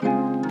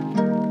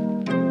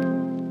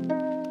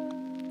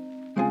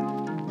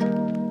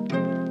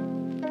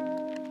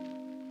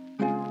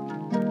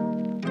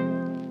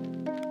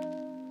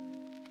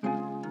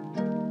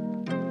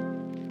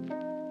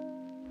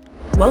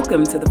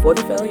Welcome to the For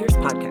the Failures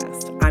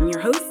podcast. I'm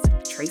your host,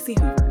 Tracy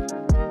Hoover.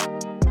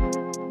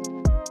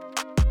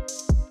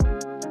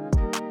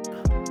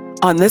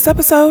 On this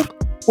episode,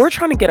 we're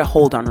trying to get a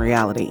hold on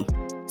reality.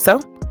 So,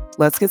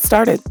 let's get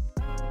started.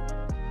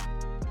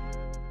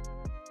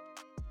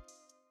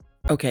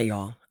 Okay,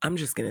 y'all, I'm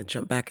just going to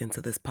jump back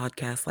into this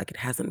podcast like it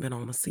hasn't been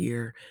almost a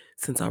year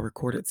since I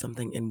recorded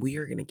something, and we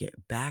are going to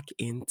get back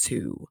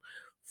into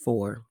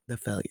For the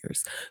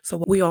Failures.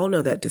 So we all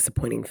know that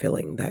disappointing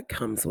feeling that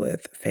comes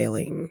with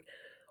failing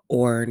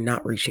or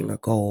not reaching a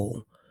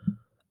goal.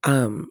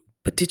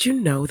 But did you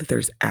know that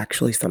there's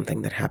actually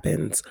something that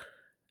happens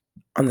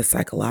on the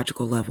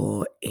psychological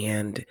level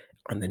and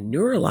on the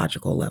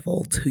neurological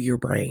level to your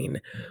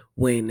brain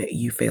when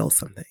you fail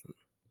something?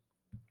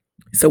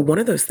 So one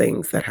of those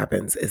things that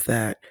happens is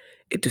that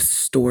it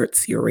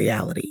distorts your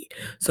reality.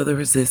 So there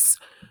was this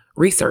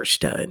research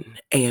done,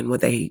 and what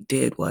they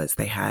did was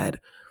they had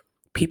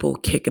people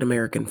kick an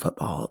American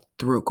football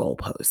through a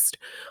goalpost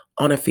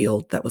on a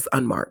field that was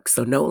unmarked.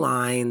 So no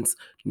lines,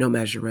 no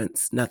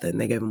measurements, nothing.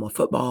 They gave them a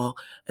football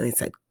and they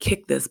said,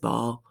 kick this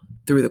ball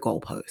through the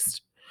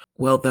goalpost.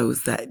 Well,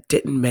 those that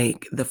didn't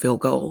make the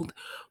field goal,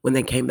 when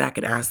they came back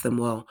and asked them,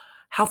 well,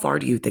 how far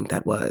do you think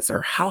that was?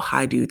 Or how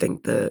high do you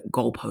think the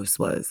goalpost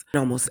was? In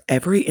almost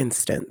every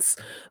instance,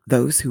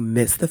 those who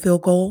missed the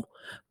field goal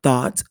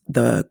thought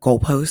the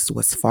goalpost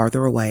was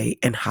farther away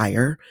and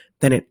higher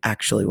than it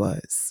actually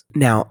was.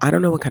 Now, I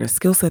don't know what kind of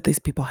skill set these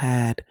people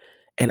had,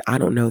 and I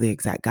don't know the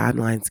exact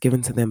guidelines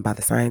given to them by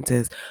the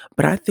scientists,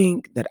 but I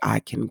think that I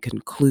can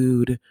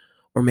conclude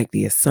or make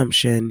the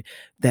assumption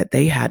that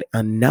they had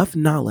enough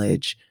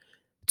knowledge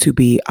to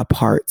be a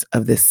part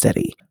of this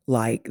study.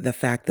 Like the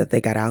fact that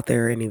they got out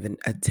there and even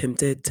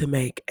attempted to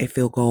make a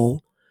field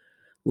goal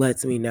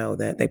lets me know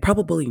that they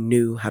probably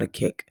knew how to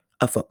kick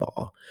a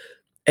football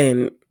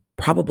and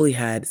probably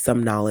had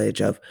some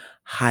knowledge of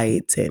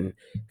height and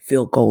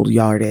field goal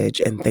yardage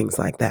and things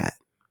like that.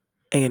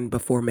 And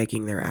before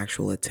making their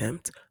actual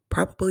attempt,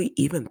 probably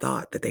even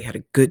thought that they had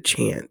a good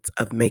chance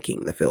of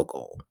making the field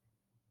goal.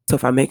 So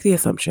if I make the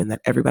assumption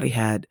that everybody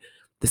had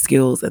the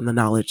skills and the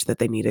knowledge that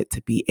they needed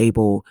to be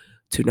able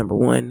to, number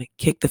one,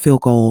 kick the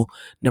field goal,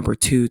 number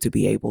two, to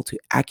be able to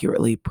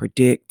accurately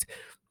predict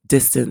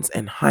distance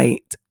and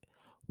height,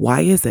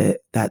 why is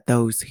it that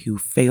those who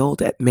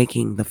failed at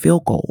making the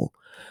field goal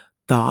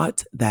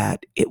thought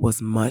that it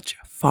was much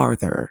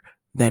farther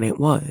than it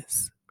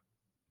was?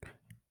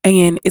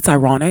 And it's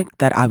ironic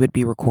that I would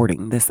be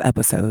recording this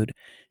episode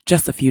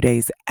just a few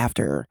days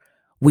after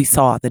we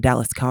saw the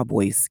Dallas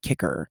Cowboys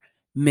kicker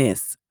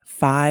miss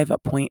 5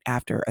 point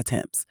after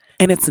attempts.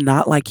 And it's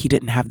not like he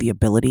didn't have the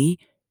ability,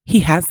 he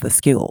has the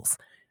skills.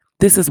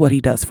 This is what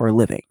he does for a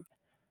living.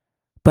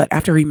 But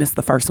after he missed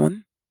the first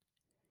one,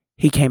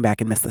 he came back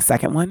and missed the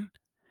second one.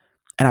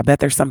 And I bet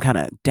there's some kind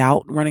of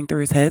doubt running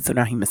through his head. So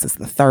now he misses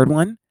the third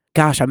one.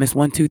 Gosh, I missed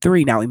 1, 2,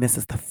 3. Now he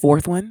misses the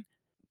fourth one.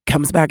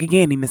 Comes back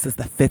again. He misses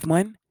the fifth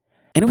one.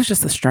 And it was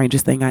just the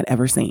strangest thing I'd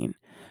ever seen.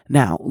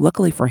 Now,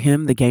 luckily for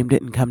him, the game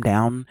didn't come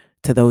down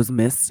to those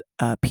missed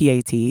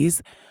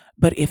PATs.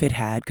 But if it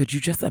had, could you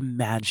just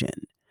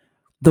imagine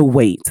the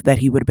weight that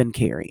he would have been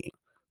carrying?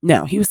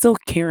 Now, he was still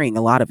carrying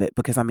a lot of it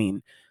because,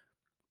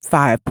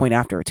 5 point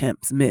after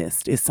attempts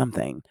missed is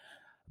something.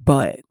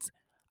 But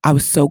I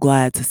was so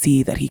glad to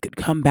see that he could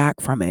come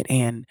back from it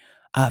and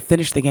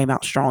finish the game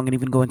out strong and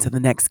even go into the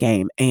next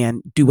game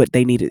and do what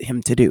they needed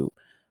him to do.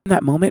 In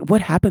that moment,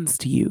 what happens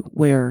to you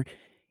where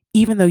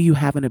even though you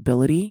have an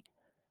ability,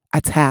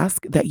 a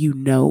task that you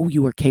know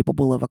you are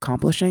capable of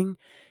accomplishing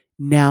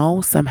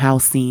now somehow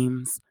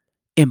seems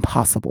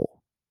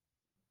impossible?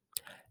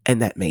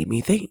 And that made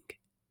me think,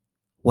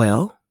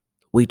 well,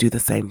 we do the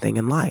same thing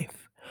in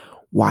life.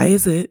 Why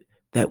is it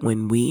that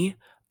when we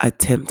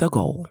attempt a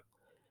goal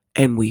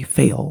and we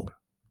fail,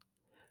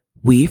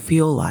 we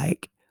feel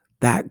like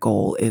that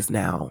goal is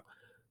now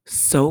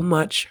so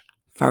much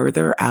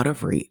further out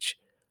of reach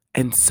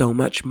and so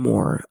much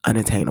more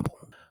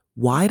unattainable?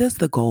 Why does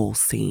the goal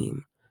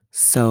seem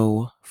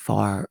so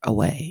far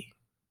away?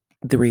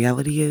 The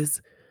reality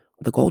is,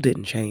 the goal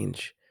didn't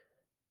change.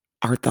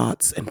 Our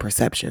thoughts and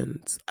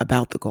perceptions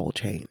about the goal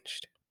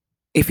changed.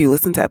 If you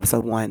listen to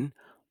episode 1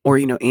 or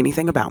you know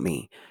anything about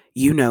me,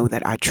 you know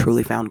that I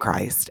truly found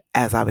Christ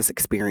as I was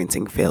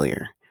experiencing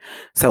failure.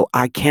 So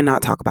I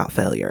cannot talk about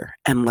failure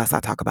unless I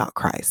talk about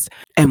Christ.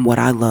 And what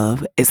I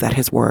love is that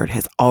his word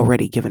has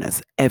already given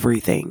us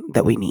everything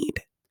that we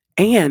need.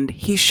 And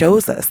he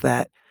shows us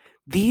that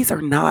these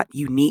are not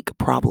unique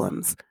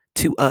problems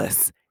to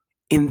us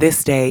in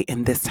this day,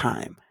 in this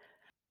time.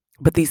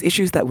 But these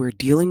issues that we're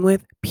dealing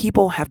with,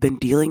 people have been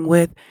dealing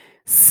with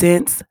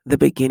since the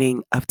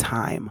beginning of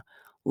time,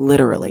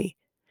 literally.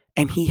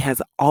 And he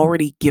has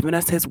already given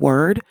us his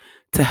word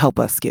to help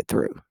us get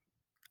through.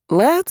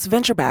 Let's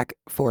venture back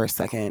for a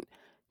second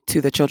to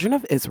the children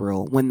of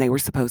Israel when they were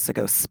supposed to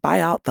go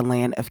spy out the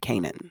land of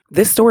Canaan.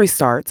 This story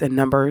starts in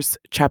Numbers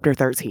chapter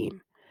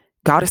 13.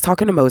 God is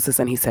talking to Moses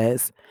and he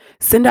says,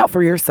 "Send out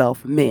for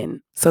yourself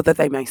men so that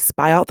they may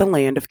spy out the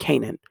land of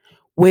Canaan,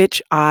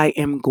 which I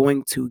am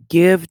going to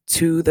give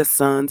to the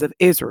sons of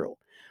Israel.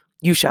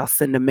 You shall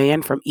send a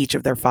man from each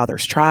of their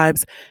fathers'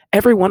 tribes,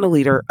 every one a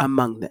leader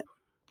among them.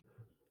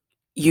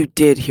 You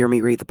did hear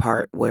me read the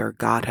part where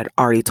God had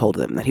already told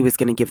them that he was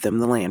going to give them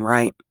the land,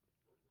 right?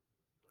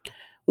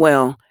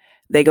 Well,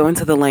 they go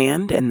into the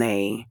land and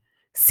they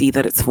see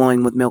that it's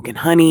flowing with milk and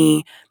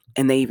honey,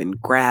 and they even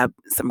grab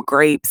some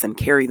grapes and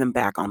carry them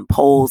back on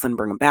poles and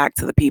bring them back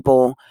to the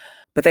people.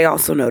 But they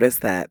also notice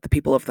that the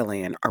people of the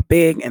land are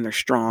big and they're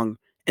strong,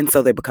 and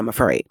so they become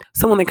afraid.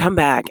 So when they come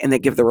back and they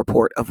give the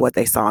report of what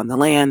they saw in the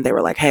land, they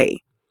were like, hey,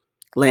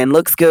 land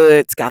looks good.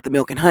 It's got the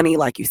milk and honey,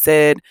 like you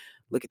said.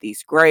 Look at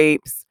these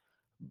grapes.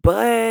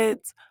 But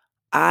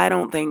I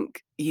don't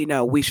think,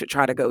 we should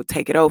try to go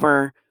take it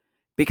over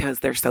because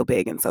they're so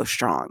big and so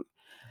strong.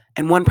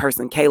 And one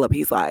person, Caleb,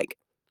 he's like,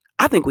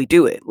 I think we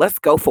do it. Let's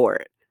go for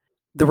it.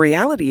 The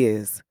reality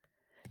is,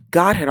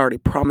 God had already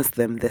promised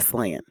them this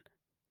land.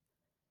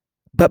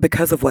 But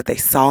because of what they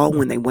saw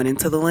when they went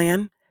into the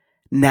land,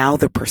 now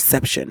the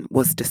perception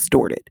was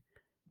distorted.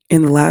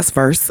 In the last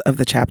verse of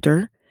the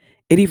chapter,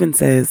 it even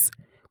says,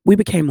 we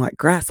became like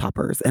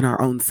grasshoppers in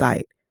our own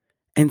sight,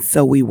 and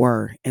so we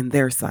were in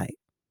their sight.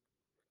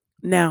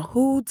 Now,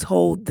 who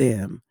told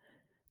them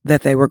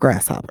that they were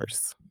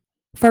grasshoppers?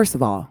 First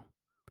of all,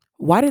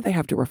 why did they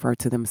have to refer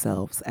to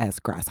themselves as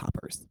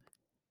grasshoppers?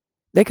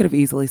 They could have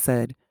easily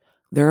said,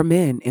 there are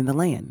men in the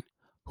land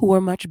who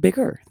are much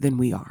bigger than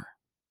we are.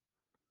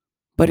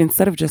 But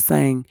instead of just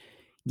saying,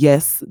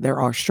 yes, there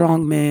are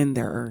strong men,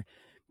 there are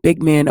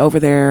big men over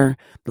there,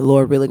 the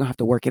Lord really gonna have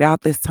to work it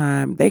out this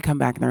time, they come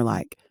back and they're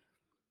like,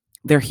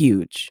 they're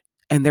huge.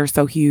 And they're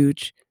so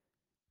huge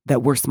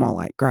that we're small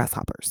like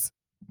grasshoppers.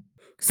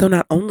 So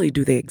not only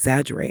do they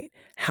exaggerate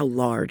how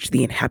large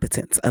the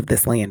inhabitants of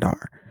this land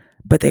are,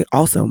 but they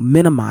also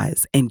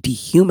minimize and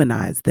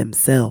dehumanize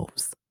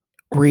themselves.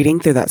 Reading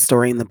through that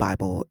story in the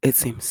Bible, it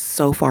seems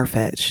so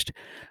far-fetched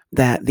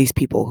that these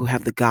people who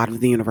have the God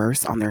of the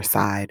universe on their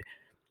side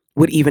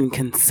would even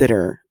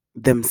consider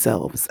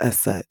themselves as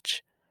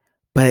such.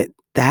 But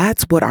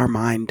that's what our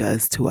mind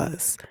does to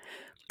us.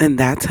 And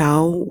that's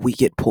how we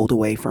get pulled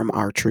away from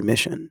our true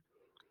mission.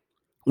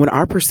 When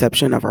our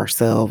perception of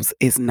ourselves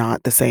is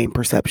not the same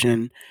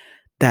perception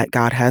that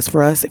God has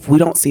for us, if we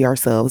don't see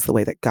ourselves the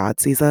way that God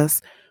sees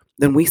us,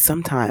 then we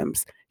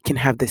sometimes can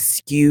have this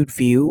skewed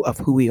view of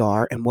who we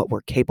are and what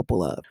we're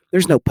capable of.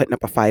 There's no putting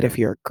up a fight if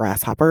you're a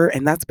grasshopper.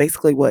 And that's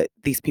basically what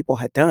these people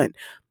had done.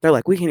 They're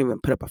like, we can't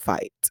even put up a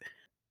fight.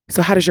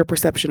 So, how does your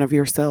perception of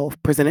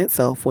yourself present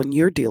itself when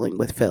you're dealing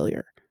with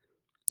failure?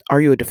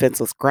 Are you a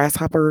defenseless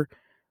grasshopper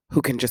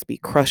who can just be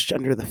crushed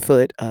under the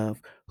foot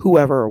of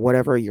whoever or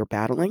whatever you're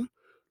battling?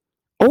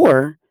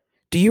 Or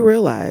do you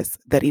realize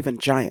that even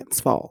giants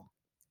fall?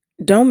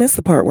 Don't miss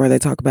the part where they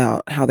talk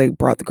about how they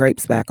brought the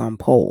grapes back on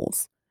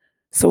poles.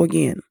 So,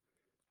 again,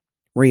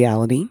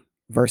 reality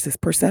versus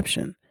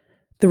perception.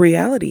 The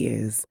reality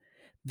is,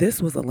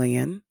 this was a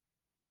land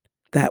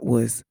that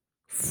was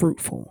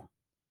fruitful.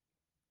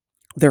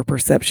 Their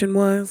perception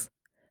was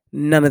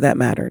none of that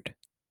mattered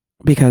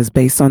because,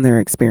 based on their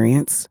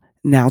experience,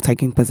 now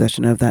taking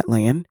possession of that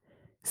land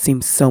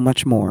seems so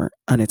much more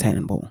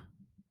unattainable.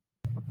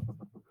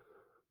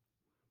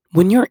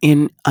 When you're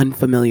in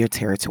unfamiliar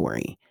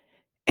territory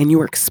and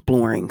you're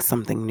exploring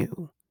something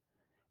new,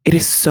 it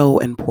is so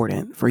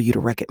important for you to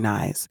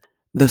recognize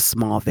the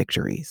small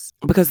victories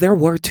because there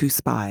were two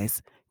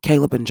spies,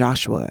 Caleb and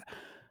Joshua,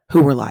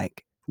 who were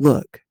like,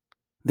 look,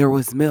 there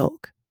was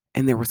milk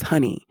and there was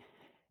honey.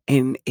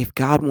 And if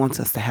God wants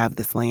us to have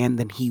this land,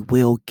 then he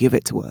will give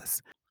it to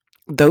us.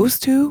 Those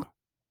two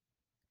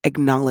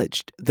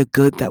acknowledged the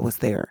good that was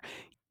there.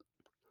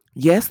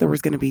 Yes, there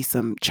was going to be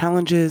some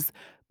challenges,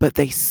 but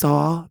they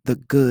saw the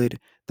good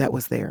that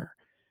was there.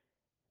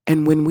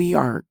 And when we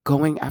are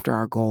going after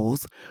our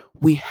goals,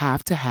 we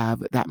have to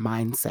have that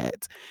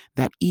mindset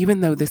that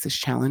even though this is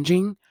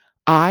challenging,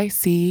 I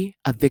see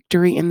a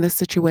victory in this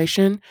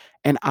situation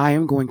and I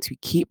am going to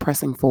keep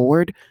pressing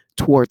forward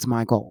towards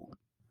my goal.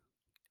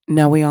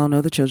 Now, we all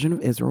know the children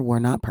of Israel were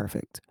not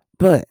perfect,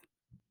 but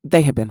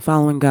they had been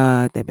following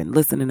God. They'd been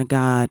listening to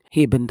God.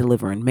 He had been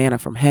delivering manna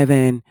from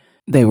heaven.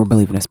 They were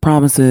believing his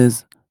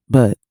promises.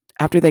 But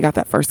after they got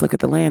that first look at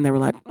the land, they were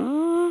like,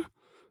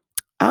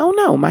 I don't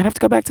know. Might have to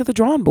go back to the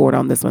drawing board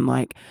on this one.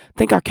 Like, I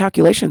think our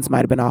calculations might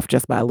have been off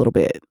just by a little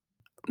bit.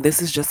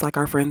 This is just like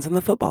our friends in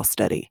the football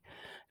study.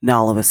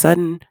 Now, all of a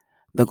sudden,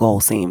 the goal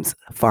seems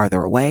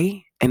farther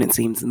away and it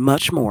seems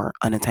much more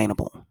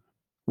unattainable.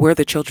 Where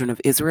the children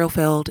of Israel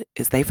failed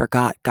is they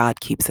forgot God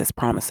keeps his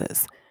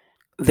promises.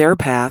 Their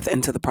path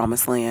into the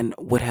promised land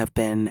would have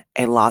been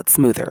a lot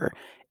smoother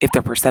if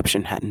their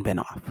perception hadn't been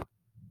off.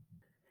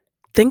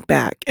 Think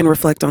back and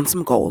reflect on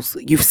some goals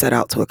you've set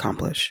out to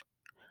accomplish.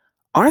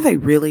 Are they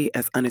really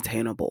as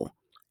unattainable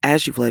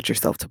as you've led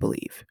yourself to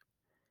believe?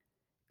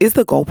 Is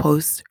the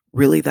goalpost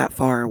really that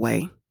far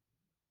away?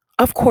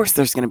 Of course,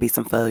 there's going to be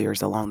some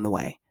failures along the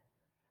way,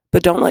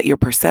 but don't let your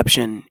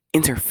perception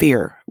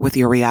interfere with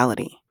your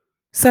reality.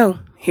 So,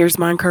 here's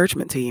my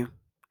encouragement to you.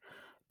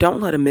 Don't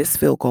let a missed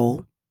field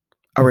goal,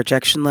 a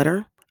rejection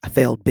letter, a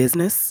failed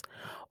business,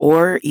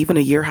 or even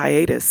a year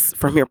hiatus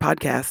from your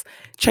podcast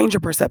change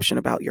your perception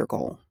about your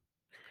goal.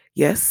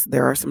 Yes,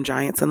 there are some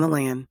giants in the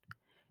land,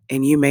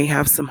 and you may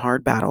have some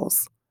hard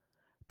battles,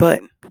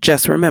 but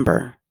just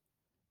remember,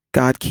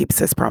 God keeps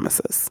his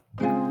promises.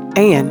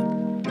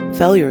 And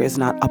failure is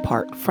not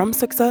apart from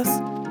success,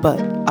 but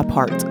a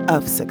part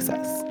of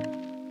success.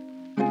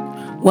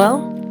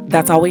 Well,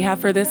 that's all we have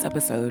for this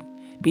episode.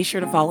 Be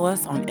sure to follow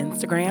us on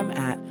Instagram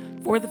at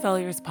For the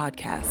Failures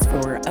Podcast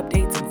for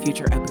updates and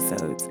future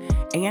episodes.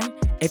 And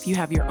if you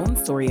have your own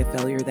story of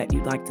failure that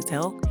you'd like to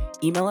tell,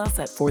 email us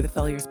at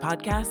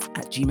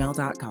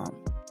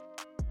forthefailurespodcast@gmail.com.